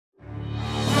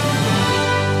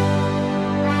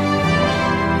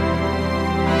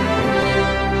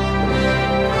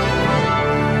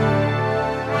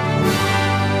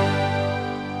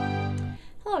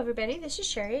everybody, this is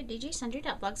Cheri at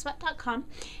djsundry.blogspot.com,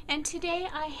 and today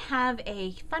I have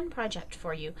a fun project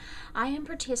for you. I am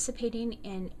participating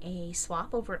in a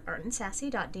swap over at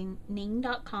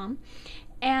artandsassy.ning.com,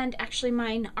 and actually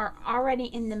mine are already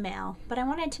in the mail, but I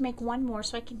wanted to make one more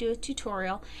so I could do a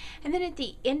tutorial, and then at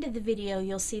the end of the video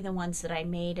you'll see the ones that I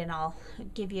made and I'll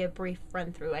give you a brief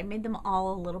run through. I made them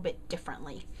all a little bit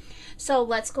differently. So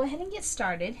let's go ahead and get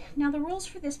started. Now the rules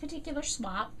for this particular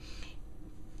swap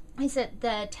is that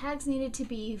the tags needed to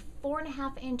be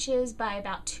 4.5 inches by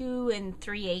about 2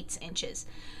 3/8 inches,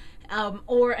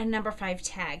 or a number 5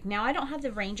 tag. Now I don't have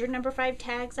the Ranger number 5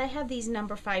 tags. I have these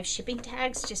number 5 shipping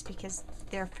tags just because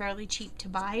they're fairly cheap to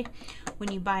buy when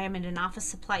you buy them at an office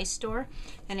supply store,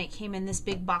 and it came in this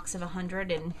big box of 100,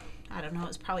 and I don't know, it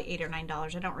was probably $8 or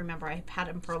 $9. I don't remember. I've had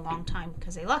them for a long time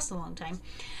because they last a long time.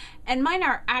 And mine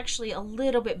are actually a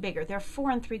little bit bigger. They're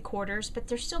 4 3/4, but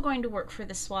they're still going to work for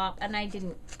the swap, and I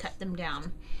didn't cut them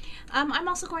down. I'm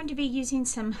also going to be using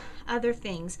some other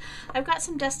things. I've got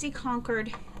some Dusty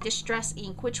Concord Distress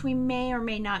ink, which we may or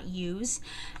may not use,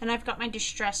 and I've got my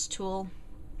distress tool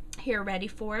here ready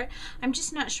for it. I'm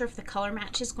just not sure if the color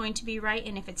match is going to be right,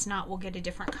 and if it's not, we'll get a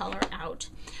different color out.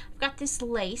 I've got this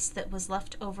lace that was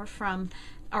left over from,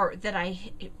 or that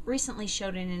I recently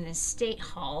showed in an estate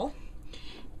haul.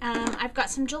 I've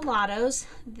got some gelatos.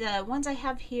 The ones I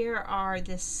have here are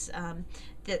this,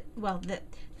 the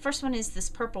first one is this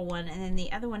purple one, and then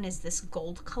the other one is this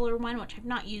gold color one, which I've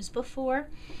not used before.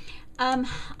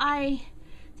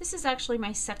 This is actually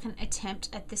my second attempt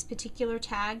at this particular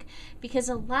tag, because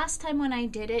the last time when I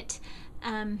did it,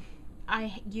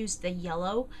 I used the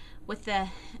yellow with the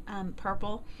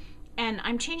purple, and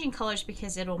I'm changing colors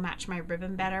because it'll match my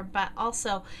ribbon better, but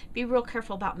also be real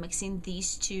careful about mixing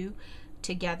these two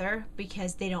together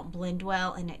because they don't blend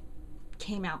well, and it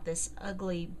came out this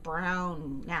ugly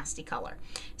brown nasty color.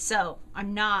 So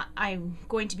I'm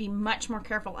going to be much more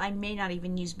careful. I may not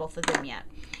even use both of them yet.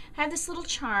 I have this little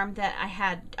charm that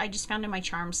I just found in my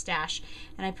charm stash,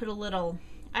 and I put a little,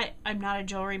 I'm not a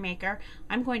jewelry maker.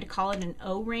 I'm going to call it an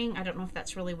O-ring. I don't know if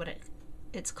that's really what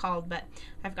it's called, but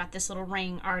I've got this little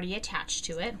ring already attached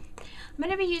to it. I'm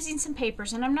going to be using some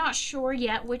papers, and I'm not sure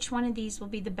yet which one of these will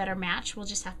be the better match. We'll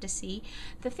just have to see.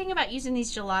 The thing about using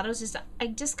these gelatos is I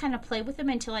just kind of play with them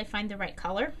until I find the right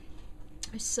color.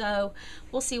 So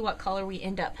we'll see what color we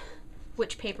end up,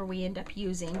 which paper we end up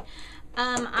using.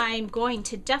 I'm going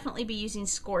to definitely be using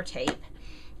score tape.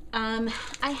 I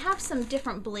have some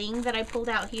different bling that I pulled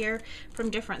out here from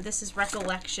different, this is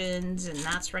Recollections, and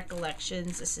that's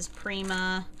Recollections, this is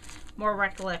Prima, more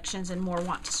Recollections, and more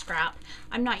Want to Scrap.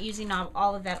 I'm not using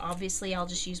all of that, obviously. I'll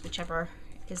just use whichever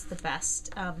is the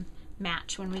best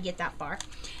match when we get that far.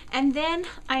 And then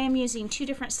I am using two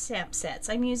different stamp sets.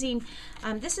 I'm using,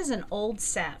 this is an old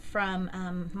set from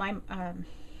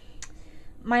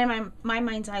My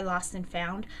Mind's Eye Lost and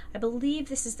Found. I believe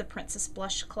this is the Princess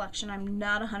Blush collection. I'm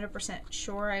not 100%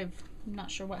 sure. I'm not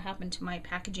sure what happened to my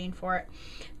packaging for it,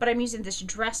 but I'm using this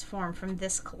dress form from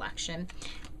this collection.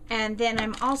 And then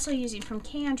I'm also using from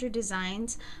K. Andrew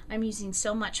Designs, I'm using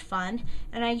So Much Fun,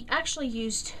 and I actually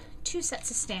used two sets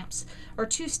of stamps, or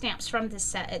two stamps from this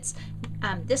set. It's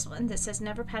this one that says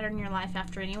Never Pattern Your Life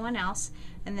After Anyone Else,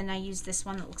 and then I use this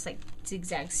one that looks like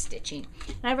zigzag stitching.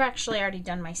 And I've actually already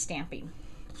done my stamping.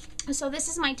 So this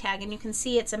is my tag, and you can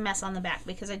see it's a mess on the back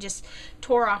because I just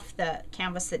tore off the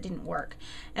canvas that didn't work.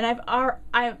 And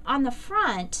on the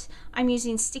front, I'm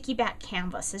using sticky back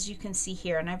canvas, as you can see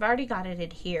here, and I've already got it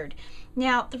adhered.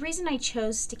 Now, the reason I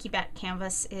chose sticky back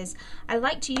canvas is I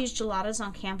like to use gelatos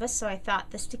on canvas, so I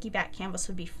thought the sticky back canvas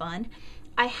would be fun.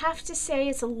 I have to say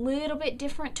it's a little bit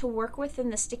different to work with than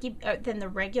the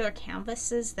regular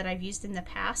canvases that I've used in the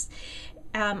past.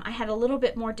 I had a little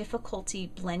bit more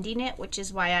difficulty blending it, which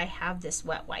is why I have this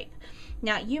wet wipe.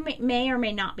 Now you may or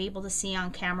may not be able to see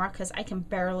on camera, because I can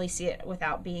barely see it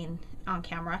without being on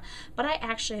camera, but I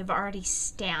actually have already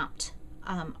stamped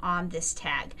on this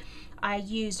tag. I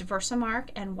used Versamark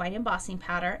and white embossing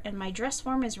powder, and my dress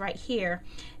form is right here,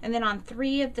 and then on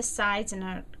 3 of the sides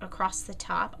and across the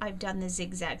top I've done the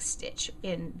zigzag stitch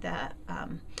in the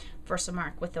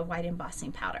Versamark with the white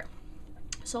embossing powder.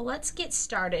 So let's get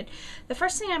started. The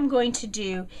first thing I'm going to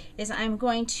do is I'm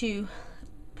going to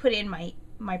put in my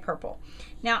purple.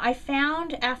 Now I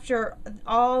found after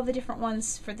all the different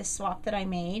ones for the swap that I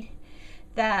made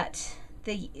that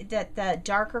the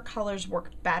darker colors work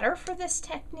better for this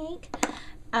technique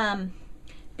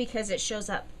because it shows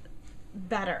up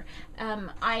better.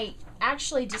 I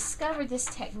actually discovered this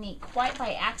technique quite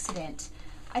by accident.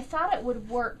 I thought it would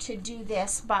work to do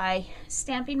this by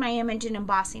stamping my image and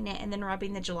embossing it and then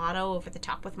rubbing the gelato over the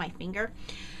top with my finger.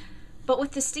 But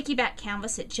with the sticky back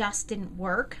canvas, it just didn't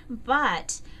work.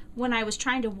 But when I was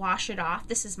trying to wash it off,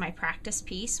 this is my practice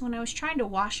piece, when I was trying to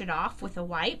wash it off with a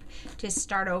wipe to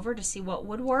start over to see what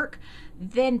would work,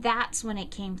 then that's when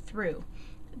it came through.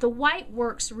 The white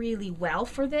works really well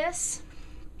for this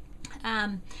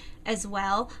as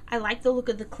well. I like the look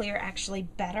of the clear actually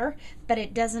better, but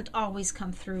it doesn't always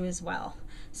come through as well.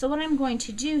 So what I'm going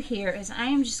to do here is I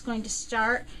am just going to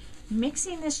start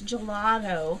mixing this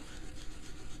gelato,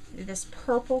 this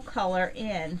purple color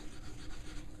in,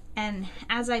 and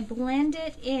as I blend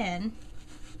it in,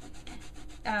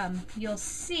 you'll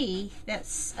see that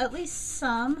at least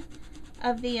some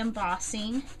of the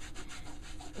embossing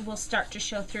will start to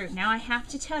show through. Now I have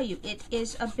to tell you, it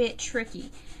is a bit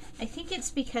tricky. I think it's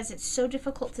because it's so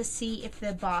difficult to see if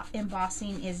the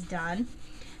embossing is done.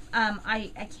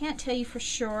 I can't tell you for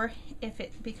sure if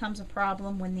it becomes a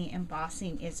problem when the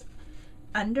embossing is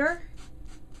under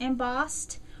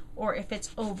embossed or if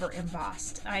it's over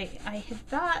embossed. I had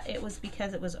thought it was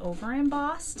because it was over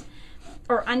embossed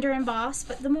or under embossed,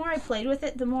 but the more I played with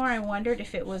it, the more I wondered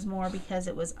if it was more because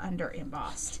it was under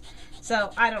embossed.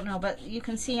 So I don't know, but you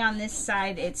can see on this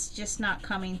side it's just not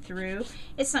coming through.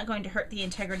 It's not going to hurt the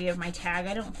integrity of my tag,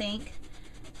 I don't think,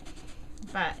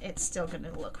 but it's still going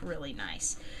to look really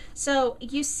nice. So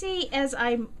you see, as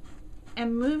I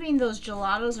am moving those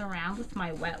gelatos around with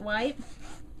my wet wipe,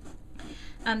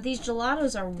 these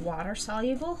gelatos are water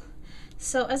soluble,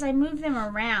 so as I move them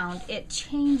around, it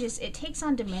changes, it takes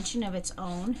on dimension of its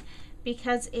own,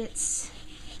 because it's,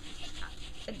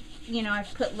 you know,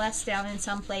 I've put less down in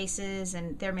some places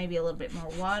and there may be a little bit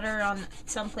more water on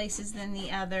some places than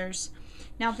the others.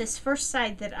 Now this first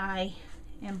side that I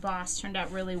embossed turned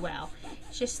out really well.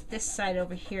 It's just this side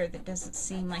over here that doesn't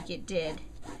seem like it did,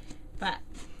 but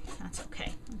that's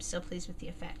okay. I'm still pleased with the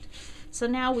effect. So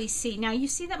now we see, now you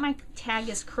see that my tag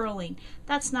is curling.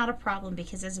 That's not a problem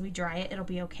because as we dry it, it'll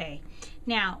be okay.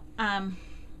 Now,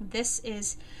 this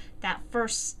is that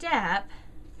first step.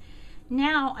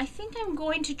 Now, I think I'm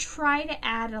going to try to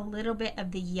add a little bit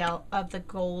of the yellow, of the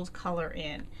gold color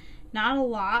in. Not a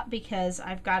lot because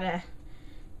I've got to,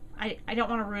 I don't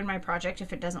want to ruin my project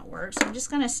if it doesn't work. So I'm just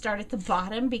going to start at the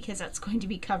bottom because that's going to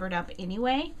be covered up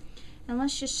anyway. And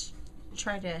let's just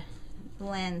try to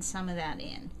blend some of that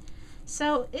in.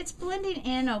 So it's blending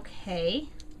in okay,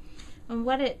 and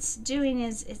what it's doing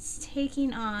is it's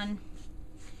taking on,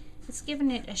 it's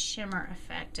giving it a shimmer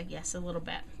effect, I guess, a little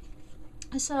bit.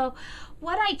 So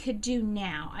what I could do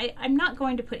now, I'm not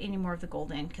going to put any more of the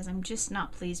gold in because I'm just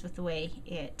not pleased with the way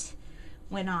it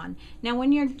went on. Now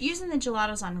when you're using the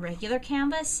gelatos on regular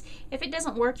canvas, if it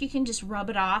doesn't work, you can just rub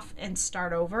it off and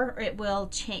start over. It will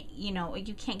change, you know,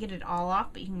 you can't get it all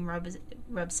off, but you can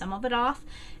rub some of it off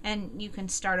and you can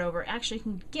start over. Actually, you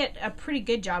can get a pretty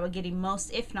good job of getting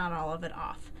most, if not all of it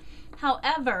off.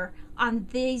 However, on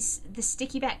the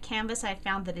sticky back canvas, I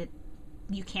found that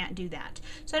you can't do that.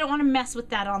 So I don't want to mess with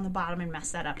that on the bottom and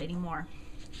mess that up anymore.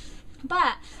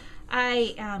 But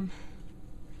I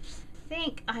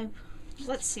think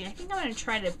let's see, I think I'm going to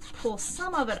try to pull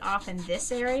some of it off in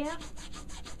this area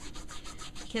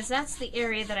because that's the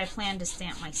area that I plan to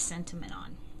stamp my sentiment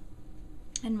on.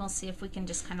 And we'll see if we can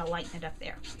just kind of lighten it up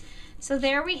there. So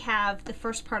there we have the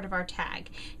first part of our tag.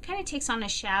 Kind of takes on a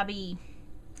shabby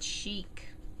chic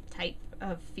type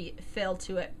of feel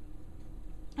to it.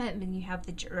 And then you have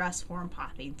the dress form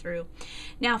popping through.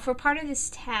 Now for part of this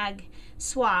tag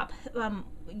swap,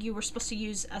 you were supposed to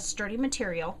use a sturdy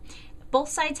material. Both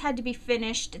sides had to be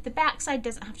finished. The back side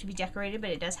doesn't have to be decorated, but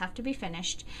it does have to be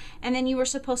finished. And then you were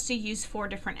supposed to use 4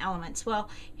 different elements. Well,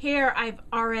 here I've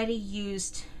already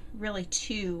used really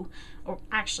 2, or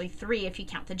actually 3 if you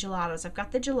count the gelatos. I've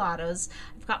got the gelatos,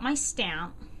 I've got my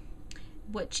stamp,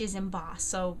 which is embossed,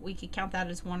 so we could count that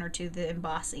as 1 or 2, the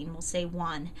embossing, we'll say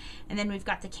 1. And then we've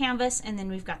got the canvas, and then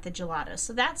we've got the gelato.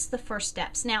 So that's the first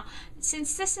steps. Now,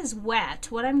 since this is wet,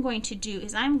 what I'm going to do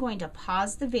is I'm going to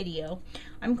pause the video.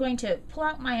 I'm going to pull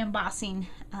out my embossing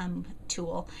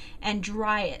tool and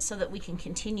dry it so that we can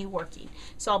continue working.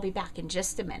 So I'll be back in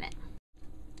just a minute.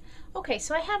 Okay,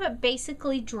 so I have it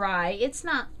basically dry. It's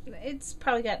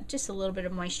probably got just a little bit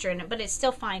of moisture in it, but it's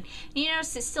still fine. And you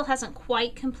notice it still hasn't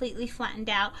quite completely flattened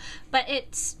out, but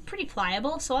it's pretty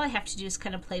pliable, so all I have to do is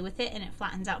kind of play with it and it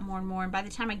flattens out more and more, and by the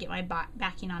time I get my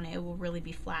backing on it, it will really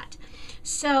be flat.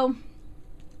 So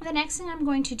the next thing I'm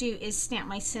going to do is stamp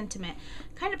my sentiment.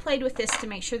 Kind of played with this to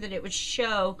make sure that it would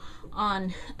show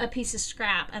on a piece of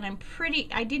scrap, and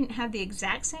I didn't have the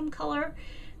exact same color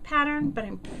pattern, but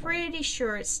I'm pretty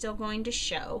sure it's still going to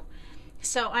show.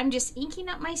 So I'm just inking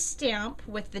up my stamp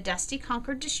with the Dusty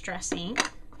Concord Distress ink.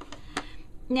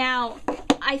 Now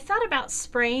I thought about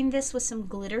spraying this with some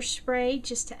glitter spray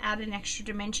just to add an extra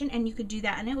dimension, and you could do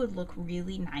that and it would look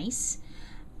really nice.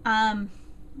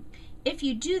 If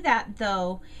you do that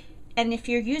though, and if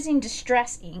you're using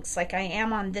distress inks like I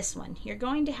am on this one, you're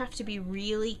going to have to be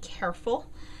really careful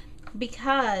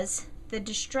because the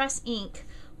distress ink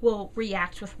will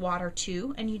react with water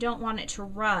too, and you don't want it to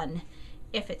run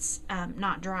if it's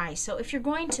not dry. So if you're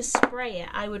going to spray it,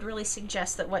 I would really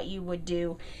suggest that what you would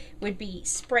do would be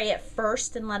spray it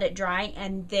first and let it dry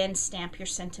and then stamp your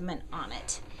sentiment on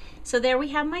it. So there we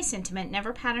have my sentiment,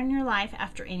 never pattern your life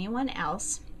after anyone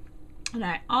else. And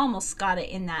I almost got it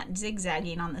in that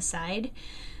zigzagging on the side.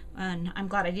 And I'm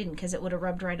glad I didn't, because it would have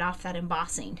rubbed right off that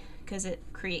embossing, because it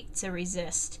creates a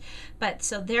resist. But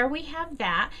so there we have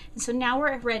that. And so now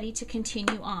we're ready to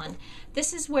continue on.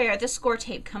 This is where the score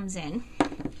tape comes in.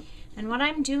 And what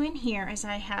I'm doing here is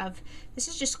this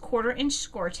is just 1/4 inch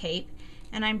score tape,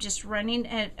 and I'm just running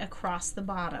it across the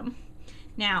bottom.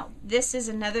 Now, this is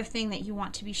another thing that you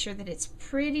want to be sure that it's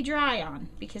pretty dry on,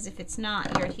 because if it's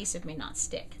not, your adhesive may not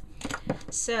stick.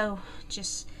 So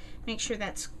just make sure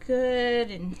that's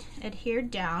good and adhered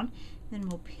down. Then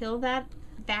we'll peel that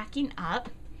backing up.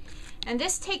 And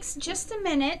this takes just a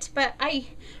minute, but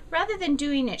rather than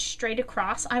doing it straight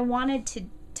across, I wanted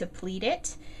to pleat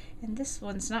it. And this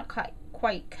one's not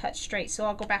quite cut straight, so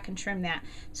I'll go back and trim that.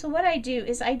 So what I do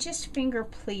is I just finger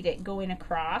pleat it going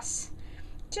across,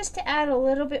 just to add a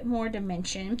little bit more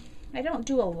dimension. I don't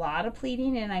do a lot of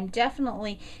pleating, and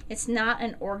it's not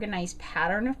an organized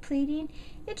pattern of pleating.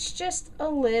 It's just a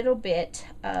little bit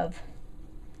of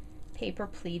paper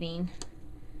pleating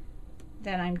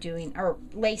that I'm doing, or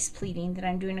lace pleating that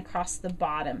I'm doing across the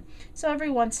bottom. So every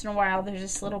once in a while there's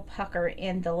this little pucker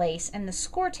in the lace, and the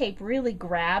score tape really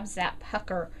grabs that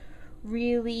pucker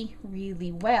really,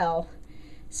 really well.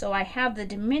 So I have the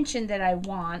dimension that I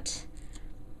want,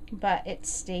 but it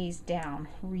stays down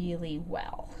really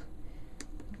well.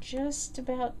 Just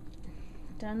about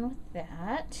done with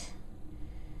that.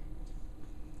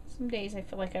 Some days I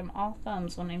feel like I'm all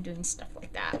thumbs when I'm doing stuff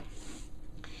like that.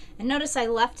 And notice I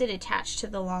left it attached to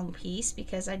the long piece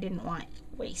because I didn't want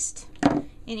waste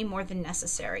any more than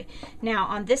necessary. Now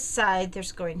on this side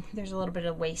there's a little bit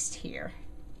of waste here.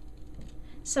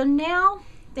 So now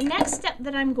the next step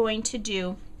that I'm going to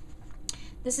do,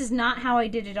 this is not how I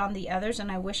did it on the others,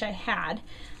 and I wish I had.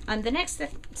 The next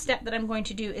step that I'm going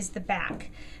to do is the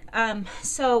back.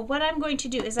 So what I'm going to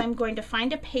do is I'm going to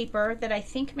find a paper that I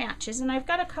think matches, and I've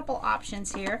got a couple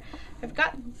options here. I've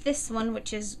got this one,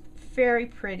 which is very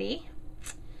pretty.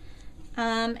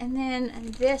 And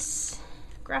then this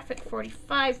Graphic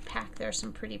 45 pack, there's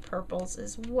some pretty purples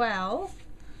as well.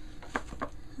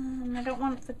 I don't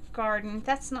want the garden.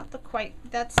 That's not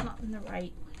in the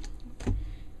right.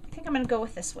 I think I'm going to go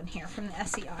with this one here from the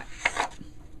SEI.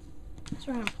 So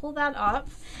we're going to pull that up.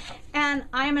 And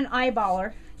I'm an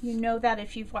eyeballer. You know that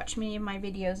if you've watched many of my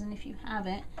videos, and if you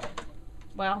haven't,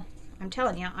 well, I'm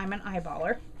telling you, I'm an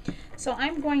eyeballer. So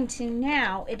I'm going to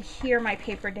now adhere my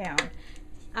paper down.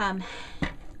 On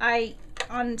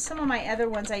some of my other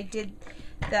ones, I did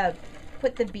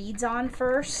put the beads on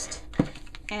first,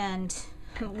 and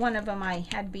one of them I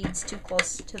had beads too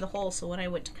close to the hole, so when I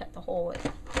went to cut the hole, it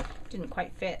didn't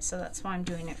quite fit, so that's why I'm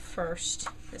doing it first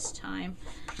this time.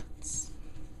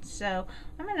 So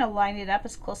I'm going to line it up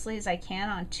as closely as I can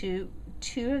on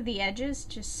two of the edges,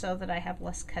 just so that I have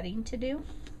less cutting to do.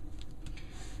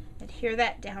 Adhere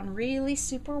that down really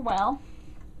super well.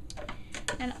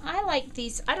 And I like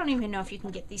these. I don't even know if you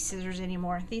can get these scissors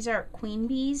anymore. These are queen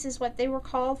bees is what they were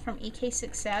called, from EK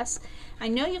Success. I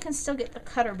know you can still get the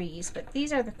cutter bees, but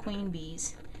these are the queen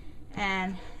bees.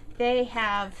 And they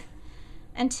have,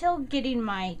 until getting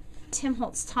my Tim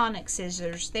Holtz Tonic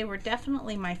scissors, they were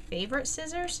definitely my favorite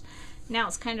scissors. Now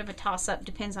it's kind of a toss-up,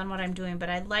 depends on what I'm doing, but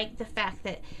I like the fact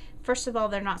that, first of all,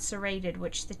 they're not serrated,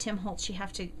 which the Tim Holtz, you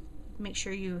have to make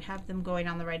sure you have them going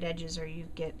on the right edges or you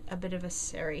get a bit of a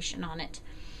serration on it.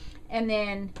 And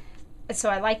then, so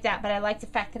I like that, but I like the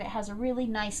fact that it has a really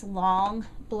nice long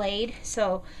blade,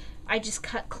 so I just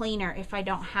cut cleaner if I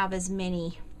don't have as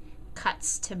many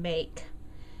cuts to make.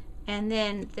 And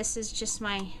then this is just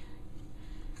my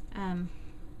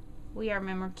We Are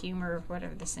Memorcume, or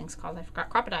whatever this thing's called, I forgot,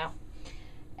 crocodile.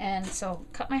 And so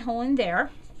cut my hole in there.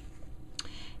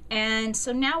 And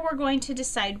so now we're going to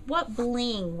decide what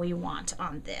bling we want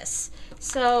on this.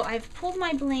 So I've pulled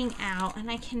my bling out, and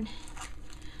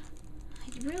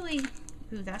ooh,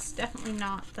 that's definitely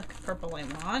not the purple I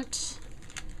want.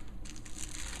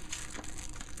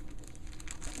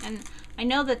 And I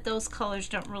know that those colors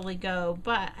don't really go,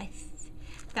 but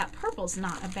that purple's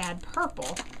not a bad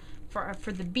purple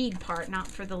for the bead part, not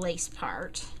for the lace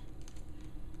part.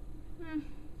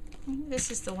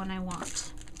 This is the one I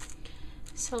want.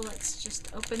 So let's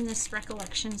just open this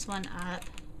Recollections one up.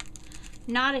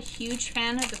 Not a huge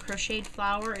fan of the crocheted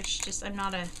flower. It's just, I'm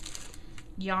not a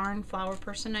yarn flower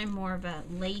person. I'm more of a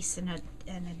lace and a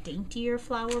daintier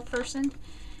flower person.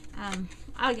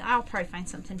 I'll probably find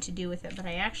something to do with it, but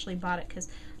I actually bought it because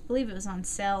I believe it was on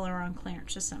sale or on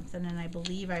clearance or something, and I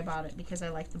believe I bought it because I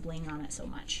like the bling on it so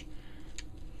much.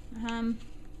 You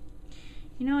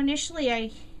know, initially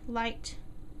I liked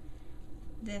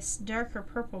this darker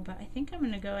purple, but I think I'm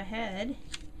going to go ahead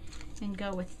and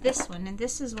go with this one, and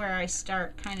this is where I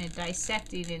start kind of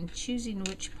dissecting and choosing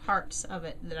which parts of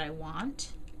it that I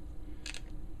want.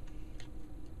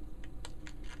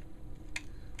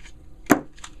 I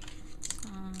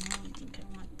think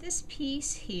I want this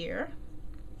piece here,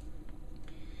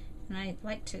 and I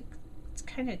like to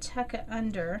kind of tuck it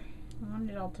under. I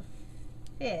want it all to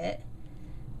fit,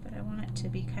 but I want it to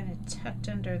be kind of tucked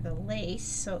under the lace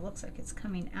so it looks like it's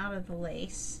coming out of the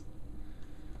lace.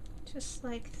 Just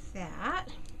like that.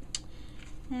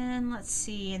 And let's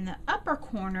see, in the upper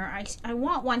corner, I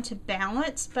want one to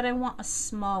balance, but I want a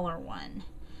smaller one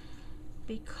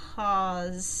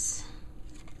because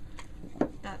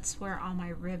that's where all my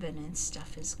ribbon and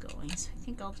stuff is going. So I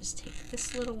think I'll just take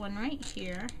this little one right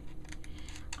here.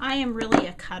 I am really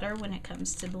a cutter when it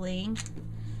comes to bling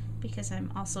because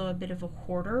I'm also a bit of a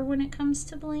hoarder when it comes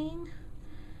to bling.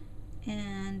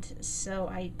 And so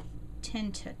I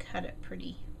tend to cut it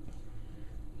pretty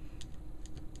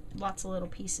lots of little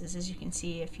pieces, as you can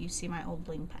see if you see my old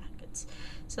bling packets.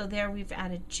 So there, we've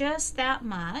added just that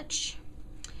much.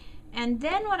 And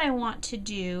then what I want to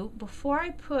do before I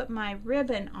put my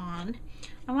ribbon on,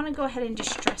 I want to go ahead and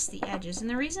distress the edges. And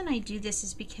the reason I do this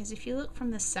is because if you look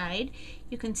from the side,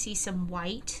 you can see some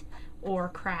white or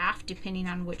craft depending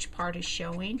on which part is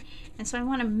showing. And so I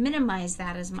want to minimize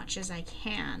that as much as I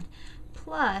can.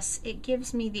 Plus, it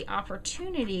gives me the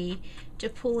opportunity to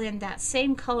pull in that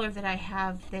same color that I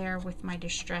have there with my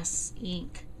Distress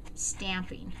ink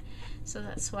stamping. So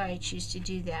that's why I choose to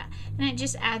do that. And it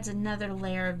just adds another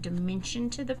layer of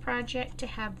dimension to the project to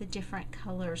have the different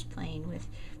colors playing with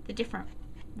the different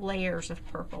layers of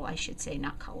purple, I should say,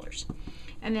 not colors.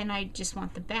 And then I just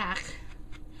want the back,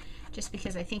 just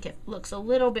because I think it looks a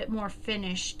little bit more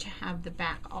finished to have the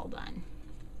back all done.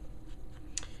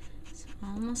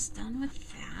 Almost done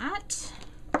with that.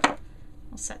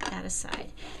 We'll set that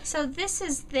aside. So this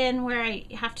is then where I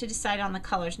have to decide on the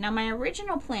colors. Now my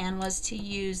original plan was to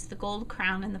use the gold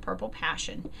crown and the purple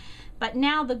passion, but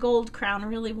now the gold crown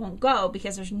really won't go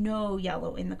because there's no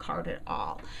yellow in the card at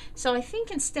all. So I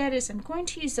think instead is I'm going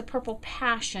to use the purple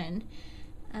passion.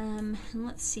 And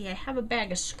let's see, I have a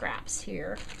bag of scraps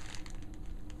here.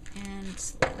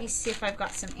 And let me see if I've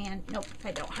got some, nope,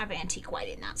 I don't have antique white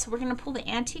in that. So we're going to pull the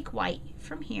antique white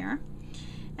from here.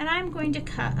 And I'm going to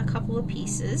cut a couple of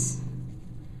pieces.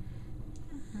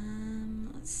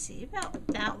 Let's see, about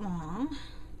that long.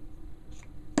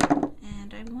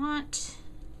 And I want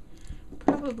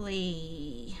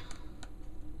probably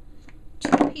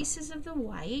 2 pieces of the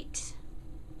white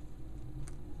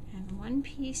and 1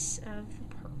 piece of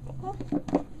the purple.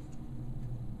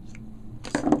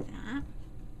 Just like that.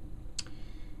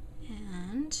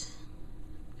 And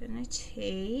I'm going to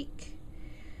take,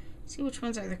 see which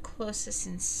ones are the closest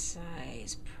in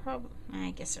size.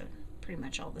 I guess they're pretty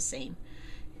much all the same.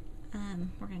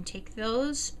 We're going to take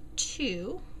those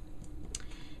 2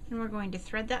 and we're going to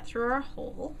thread that through our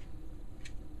hole,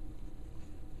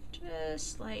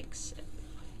 just like so.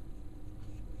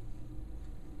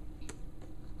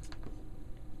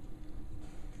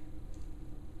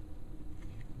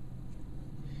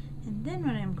 And then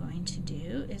what I'm going to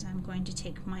do is I'm going to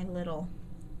take my little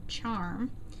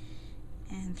charm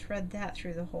and thread that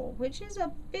through the hole, which is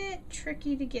a bit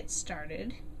tricky to get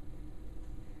started.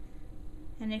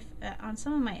 And if on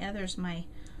some of my others my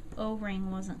O-ring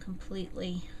wasn't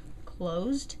completely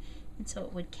closed, and so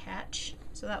it would catch.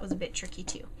 So that was a bit tricky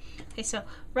too. Okay, so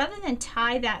rather than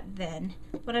tie that then,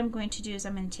 what I'm going to do is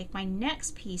I'm going to take my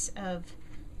next piece of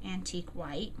antique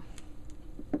white.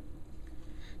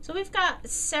 So we've got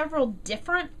several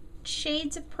different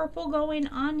shades of purple going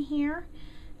on here,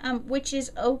 which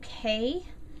is okay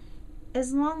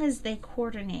as long as they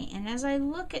coordinate. And as I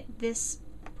look at this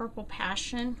purple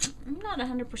passion, I'm not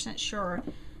 100% sure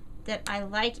that I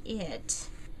like it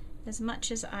as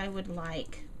much as I would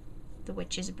like the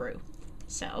Witch's Brew.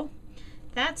 So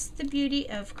that's the beauty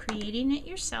of creating it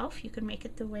yourself. You can make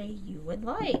it the way you would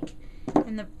like.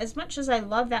 And as much as I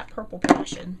love that purple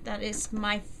passion, that is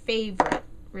my favorite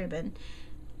ribbon.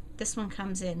 This one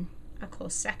comes in a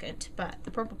close second, but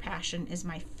the purple passion is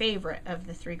my favorite of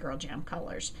the 3 Girl Jam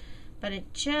colors but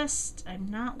it just, I'm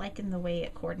not liking the way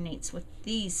it coordinates with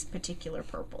these particular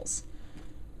purples.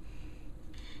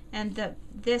 And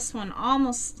this one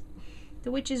almost,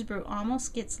 the Witch's Brew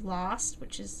almost gets lost,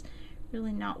 which is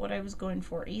really not what I was going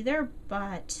for either,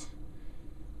 but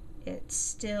it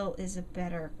still is a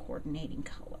better coordinating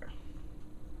color.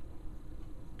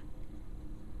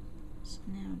 So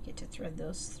now I get to thread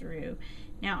those through.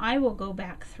 Now I will go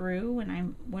back through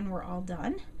when we're all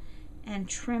done and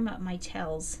trim up my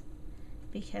tails,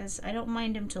 because I don't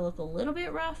mind them to look a little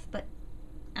bit rough, but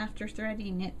after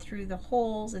threading it through the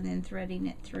holes and then threading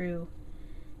it through,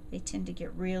 they tend to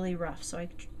get really rough, so I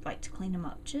like to clean them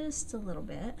up just a little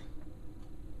bit.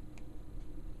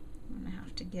 I'm gonna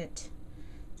have to get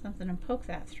something and poke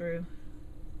that through.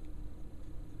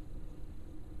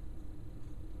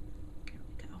 There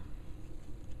we go.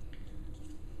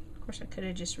 Of course I could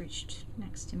have just reached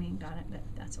next to me and got it, but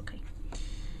that's okay.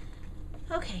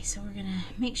 Okay, so we're gonna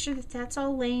make sure that that's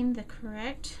all laying the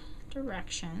correct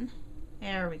direction.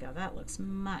 There we go, that looks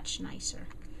much nicer.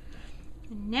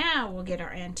 And now we'll get our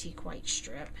antique white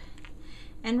strip.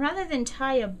 And rather than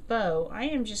tie a bow, I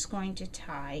am just going to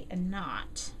tie a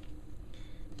knot.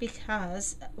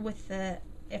 Because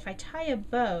if I tie a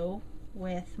bow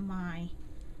with my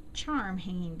charm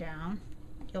hanging down,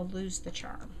 you'll lose the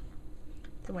charm,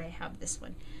 the way I have this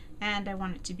one. And I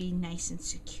want it to be nice and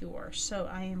secure, so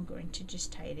I am going to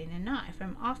just tie it in a knot. If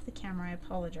I'm off the camera, I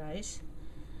apologize.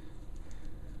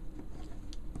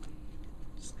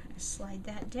 Just kind of slide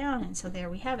that down, and so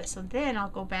there we have it. So then I'll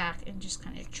go back and just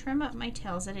kind of trim up my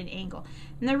tails at an angle.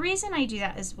 And the reason I do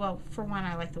that is, well, for one,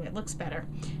 I like the way it looks better.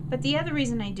 But the other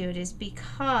reason I do it is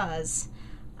because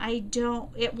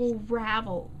it will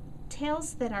ravel.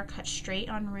 Tails that are cut straight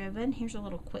on ribbon, here's a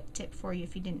little quick tip for you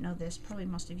if you didn't know this, probably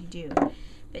most of you do,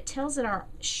 but tails that are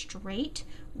straight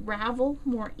ravel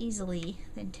more easily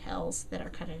than tails that are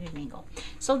cut at an angle.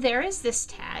 So there is this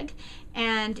tag,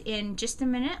 and in just a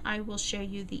minute I will show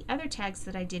you the other tags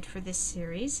that I did for this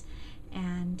series,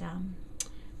 and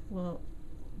we'll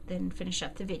then finish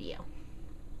up the video.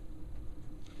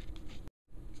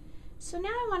 So now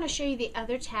I want to show you the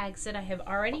other tags that I have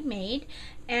already made,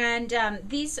 and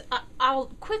these, I'll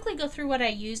quickly go through what I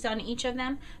used on each of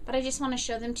them, but I just want to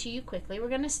show them to you quickly. We're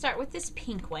going to start with this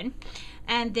pink one,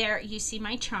 and there you see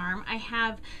my charm. I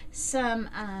have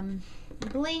some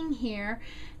bling here,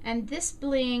 and this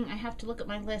bling, I have to look at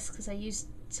my list because I used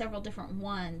several different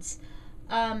ones.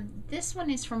 This one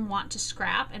is from Want to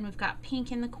Scrap, and we've got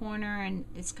pink in the corner, and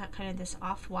it's got kind of this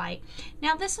off-white.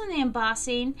 Now this one, the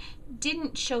embossing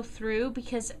didn't show through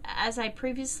because, as I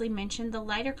previously mentioned, the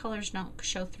lighter colors don't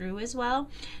show through as well.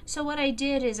 So what I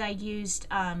did is I used,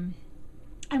 I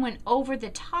went over the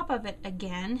top of it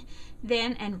again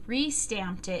then and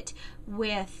re-stamped it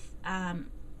with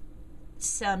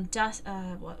some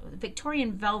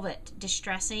Victorian Velvet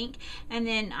Distress ink, and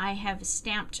then I have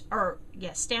stamped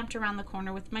around the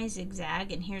corner with my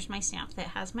zigzag, and here's my stamp that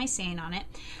has my saying on it.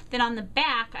 Then on the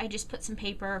back I just put some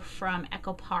paper from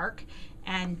Echo Park,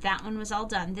 and that one was all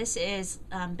done. This is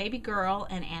Baby Girl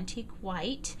and Antique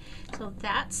White, so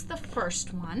that's the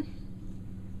first one.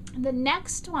 The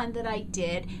next one that I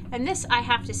did, and this I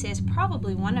have to say is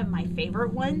probably one of my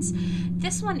favorite ones.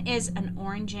 This one is an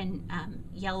orange and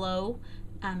yellow,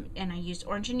 and I used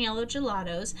orange and yellow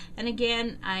gelatos. And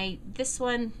again, this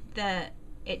one,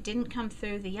 it didn't come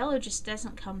through. The yellow just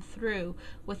doesn't come through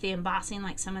with the embossing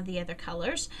like some of the other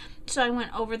colors. So I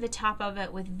went over the top of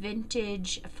it with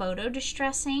vintage photo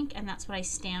distress ink, and that's what I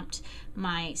stamped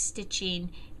my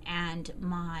stitching and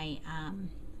my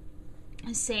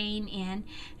saying in.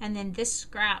 And then this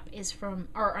scrap is from,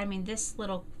 this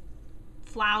little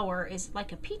flower is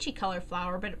like a peachy color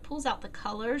flower, but it pulls out the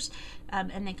colors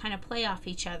and they kind of play off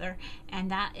each other,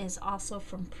 and that is also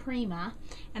from Prima.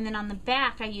 And then on the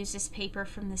back I used this paper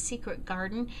from the Secret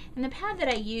Garden, and the pad that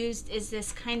I used is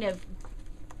this kind of,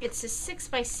 it's a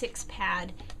 6x6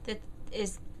 pad that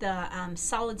is the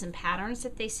solids and patterns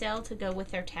that they sell to go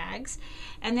with their tags.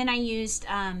 And then I used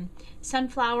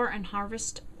Sunflower and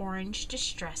Harvest Orange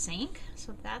Distress ink,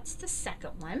 so that's the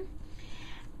second one.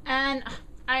 And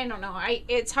I don't know,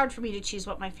 it's hard for me to choose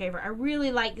what my favorite. I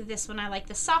really like this one. I like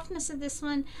the softness of this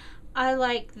one. I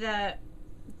like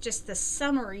just the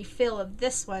summery feel of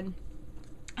this one.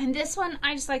 And this one,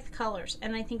 I just like the colors,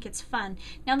 and I think it's fun.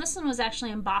 Now this one was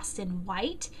actually embossed in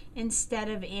white instead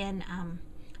of in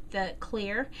the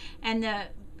clear, and the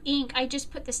ink, I just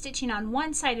put the stitching on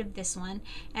one side of this one,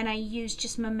 and I used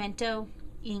just Memento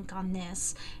ink on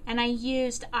this, and I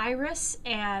used Iris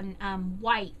and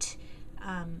white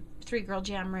 3 Girl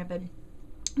Jam ribbon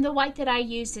The white that I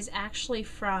used is actually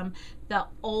from the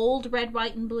old red,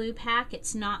 white, and blue pack.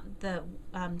 It's not the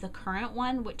current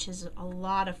one, which is a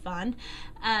lot of fun.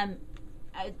 I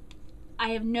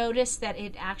have noticed that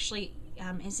it actually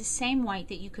is the same white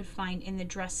that you could find in the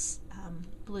dress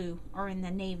blue, or in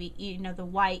the navy, you know, the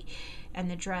white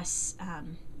and the dress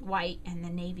white and the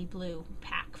navy blue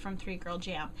pack from 3 Girl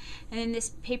Jam. And then this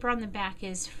paper on the back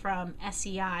is from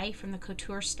SEI, from the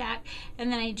Couture stack.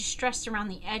 And then I distressed around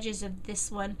the edges of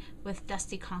this one with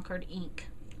Dusty Concord ink.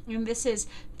 And this is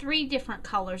 3 different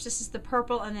colors. This is the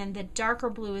purple, and then the darker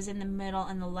blue is in the middle,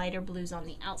 and the lighter blue is on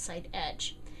the outside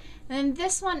edge. And then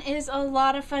this one is a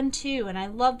lot of fun too, and I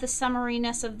love the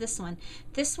summeriness of this one.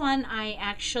 This one I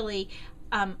actually,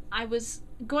 I was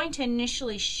going to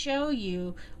initially show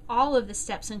you all of the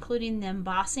steps, including the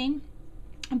embossing.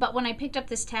 But when I picked up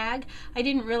this tag, I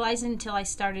didn't realize until I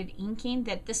started inking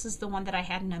that this is the one that I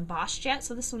hadn't embossed yet.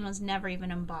 So this one was never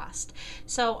even embossed.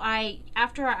 So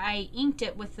after I inked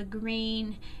it with the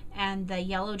green and the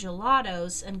yellow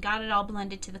gelatos and got it all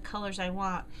blended to the colors I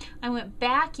want, I went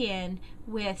back in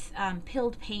with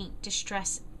Pilled Paint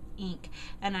Distress ink,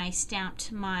 and I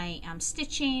stamped my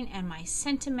stitching and my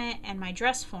sentiment and my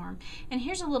dress form. And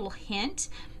here's a little hint.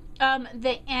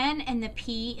 The N and the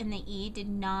P and the E did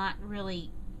not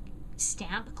really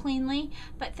stamp cleanly,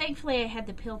 but thankfully I had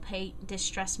the Pilled Paint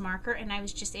Distress marker, and I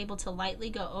was just able to lightly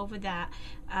go over that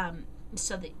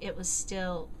so that it was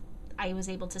still, I was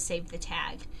able to save the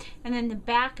tag. And then the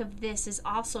back of this is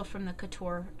also from the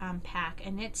Couture pack,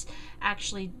 and it's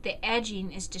actually, the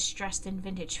edging is distressed in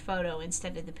Vintage Photo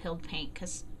instead of the Pilled Paint,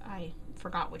 because I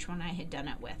forgot which one I had done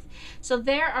it with. So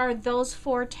there are those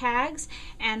 4 tags,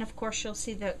 and of course you'll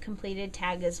see the completed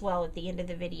tag as well at the end of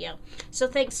the video. So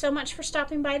thanks so much for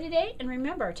stopping by today, and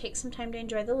remember, take some time to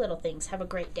enjoy the little things. Have a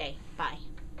great day. Bye.